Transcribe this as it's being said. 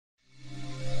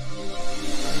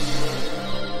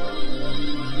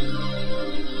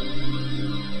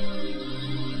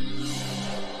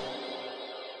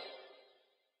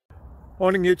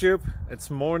Morning YouTube,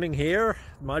 it's morning here.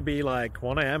 It might be like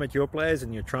 1 a.m. at your place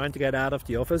and you're trying to get out of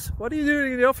the office. What are you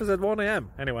doing in the office at 1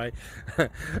 a.m? Anyway,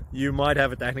 you might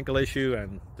have a technical issue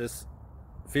and this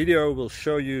video will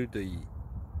show you the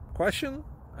question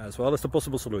as well as the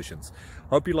possible solutions.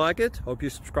 Hope you like it, hope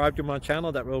you subscribe to my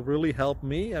channel. That will really help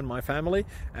me and my family,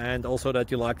 and also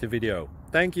that you like the video.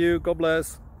 Thank you, God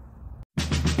bless.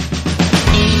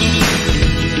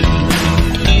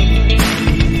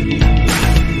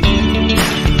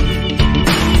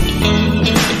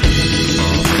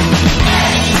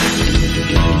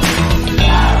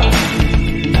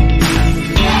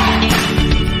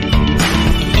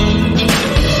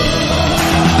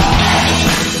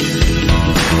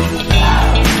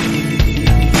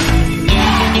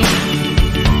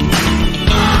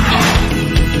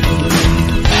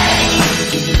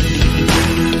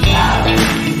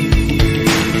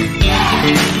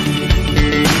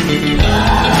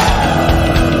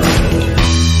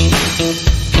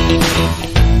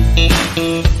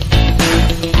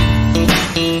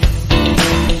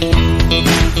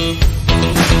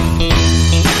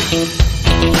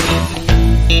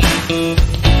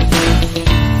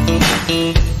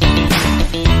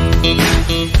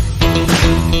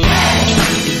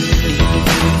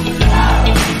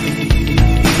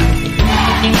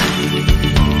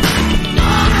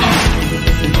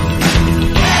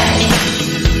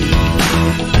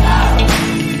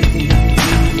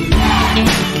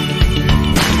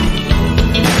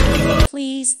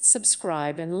 Please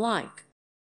subscribe and like.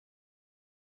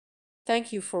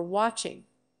 Thank you for watching.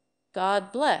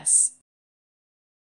 God bless.